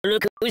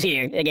Look who's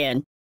here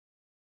again.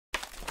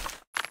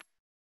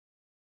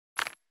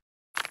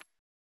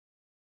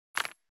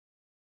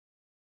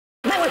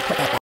 My word, put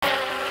that back.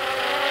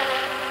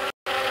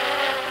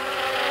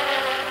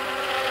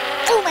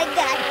 Oh my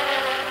god!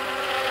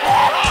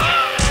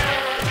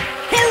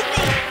 Help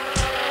me!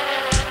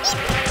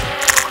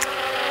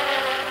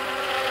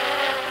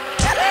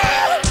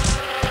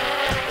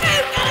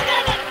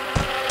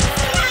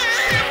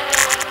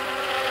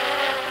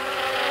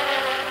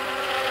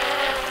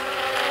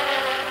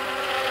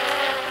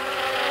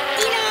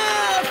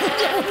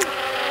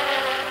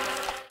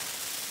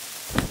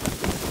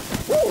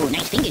 Ooh,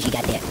 nice fingers you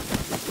got there.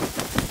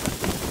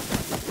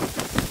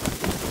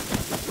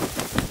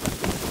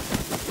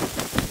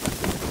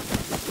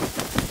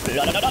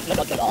 La, la, la, la,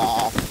 la, la,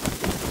 la.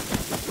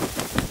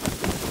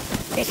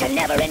 It's a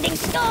never-ending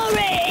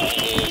story!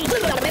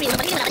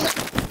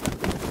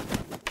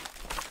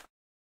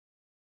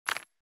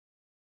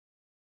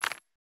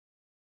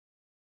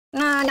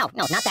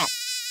 No, not that.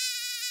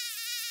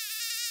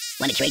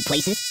 Want to trade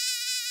places?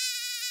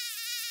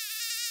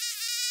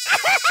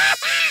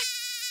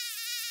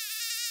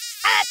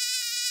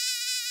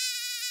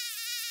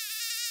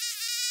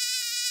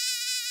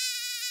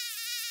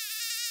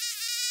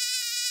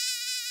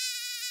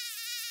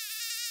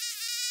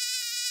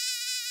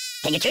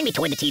 Can you turn me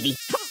toward the TV?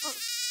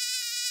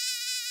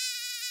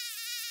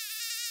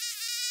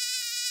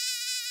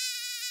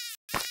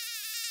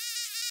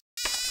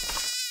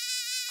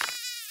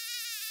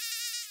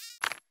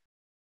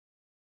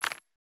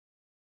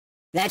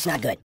 That's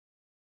not good.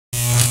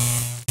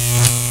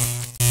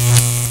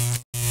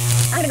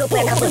 I'm gonna go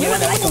play a couple of your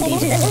other iPhone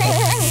games.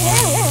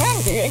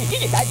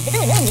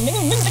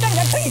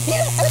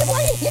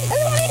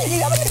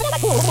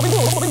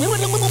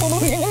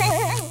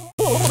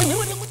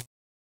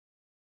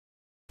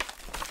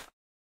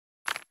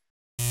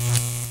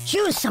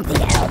 Choose something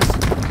else.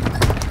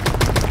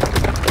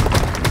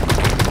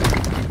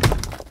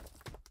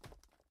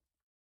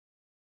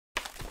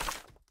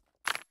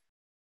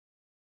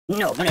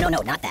 No,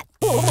 not that.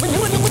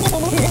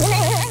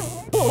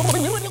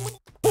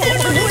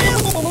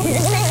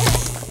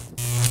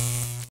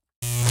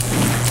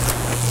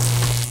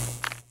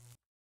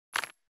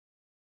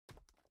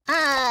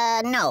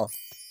 No.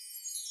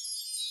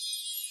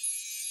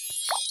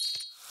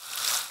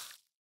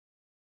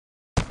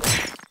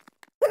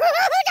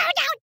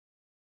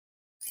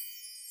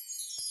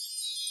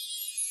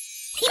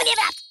 Give it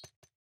up!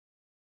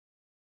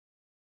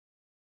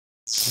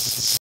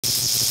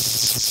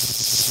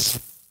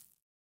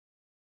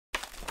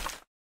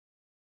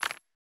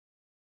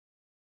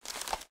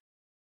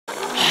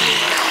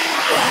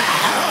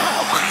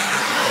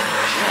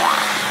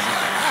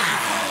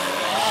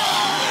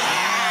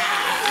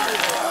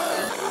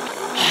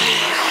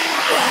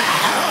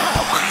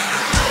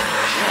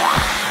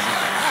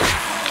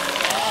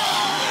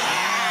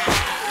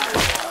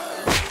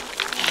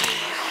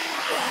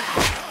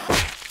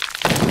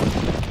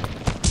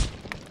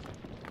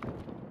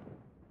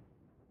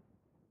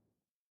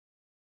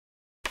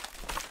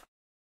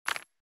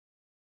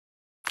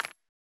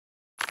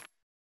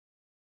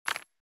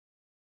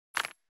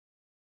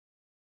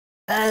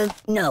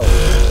 No.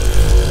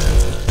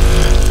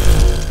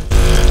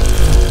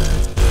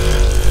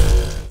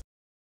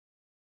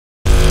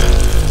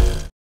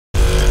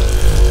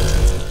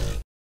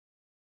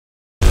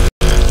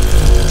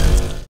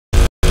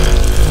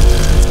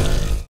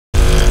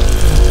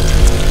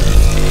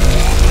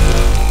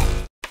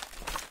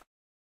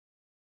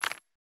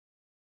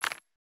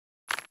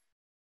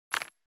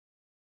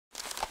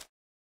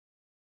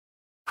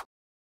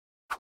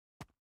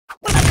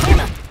 What about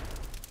karma?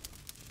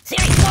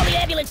 Siri, call the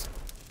ambulance!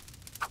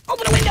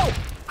 Open a window!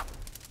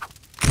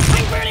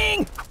 I'm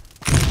burning!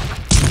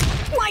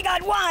 My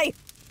God, why?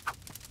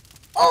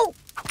 Oh!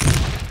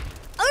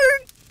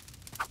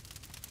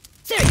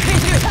 Siri,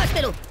 transfer to the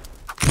hospital!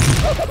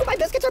 Oh, my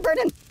biscuits are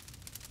burning!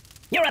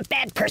 You're a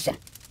bad person!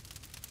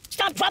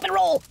 Stop, drop, and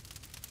roll!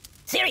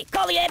 Siri,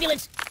 call the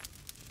ambulance!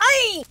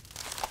 Aye!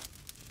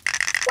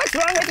 What's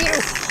wrong with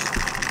you?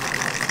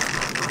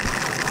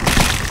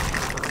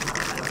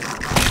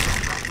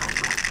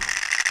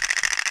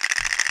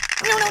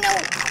 No!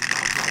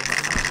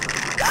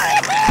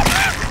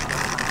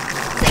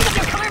 Save up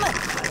your karma!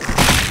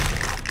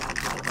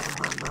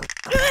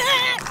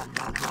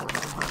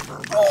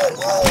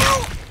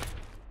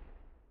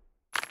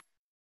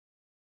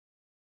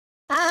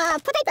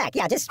 Put it back.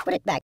 Yeah, just put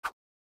it back.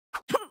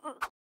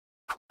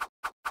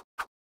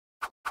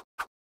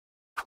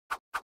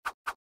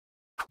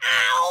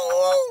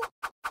 Ow!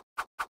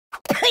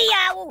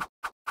 Ow!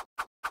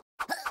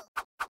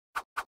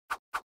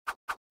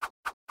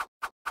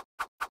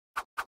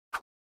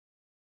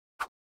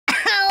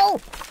 Ow!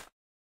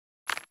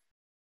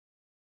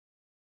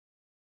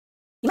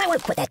 You might want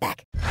to put that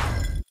back.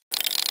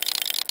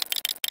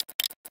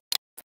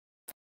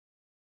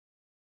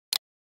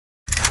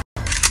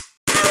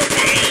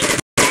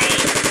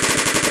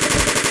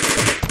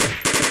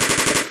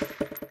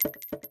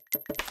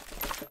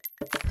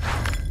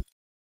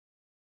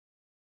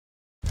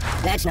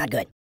 That's not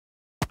good.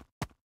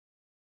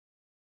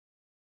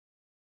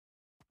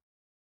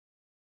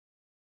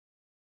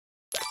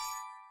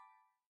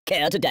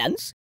 Care to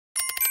dance?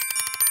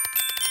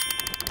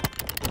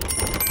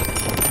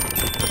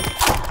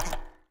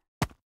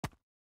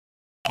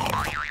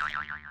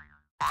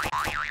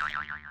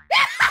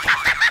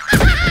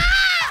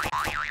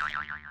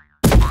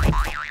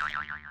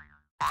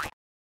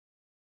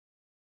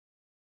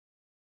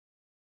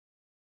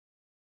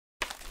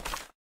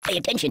 Pay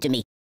attention to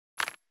me.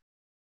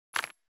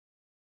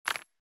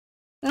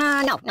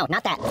 No,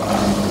 not that.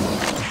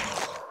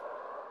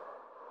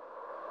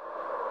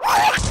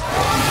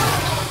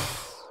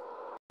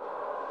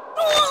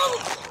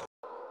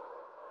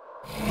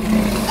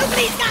 Oh,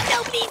 please, God,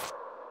 no, please!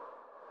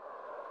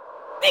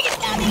 Bring it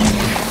down, bring it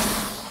down!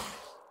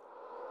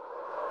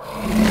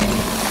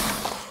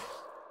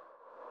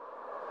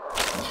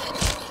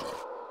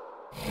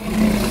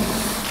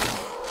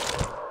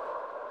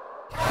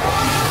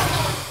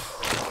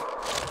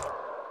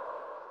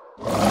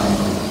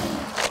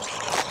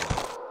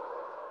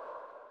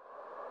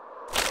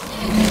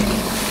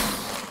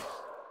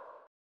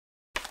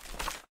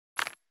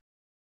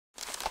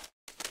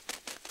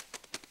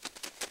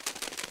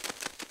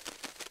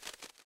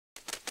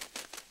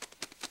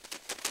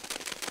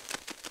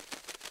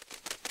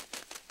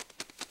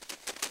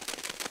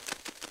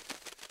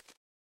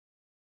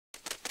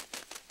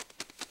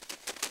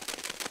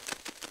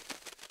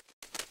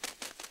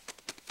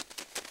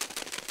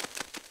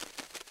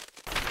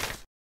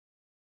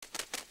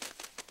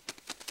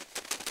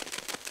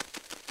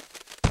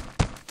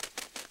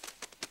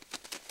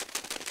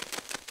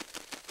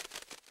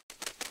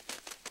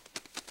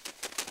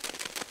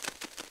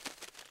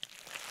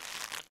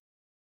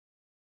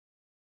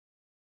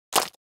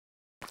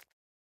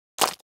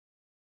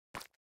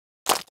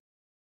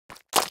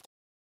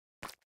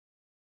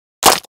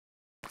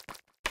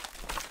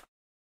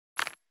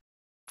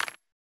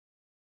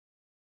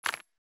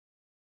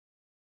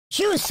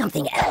 Choose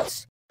something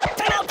else.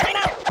 Time out, time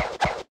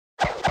out!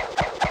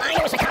 I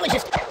am a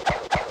psychologist.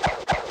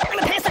 I'm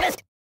a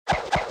pacifist.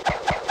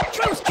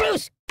 Truce,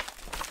 truce!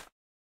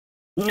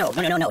 No,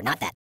 not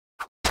that.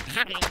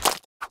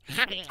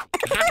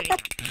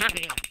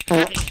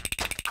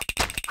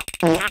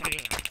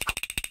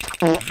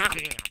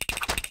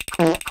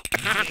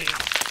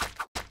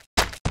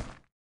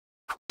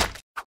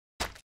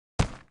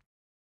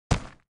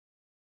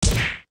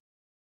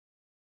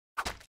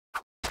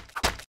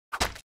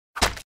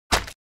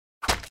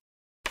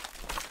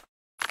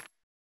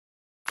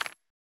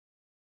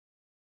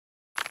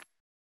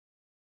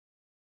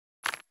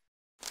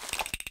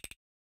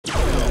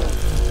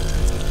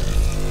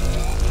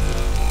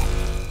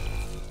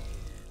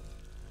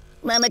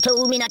 Mama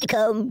told me not to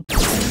come.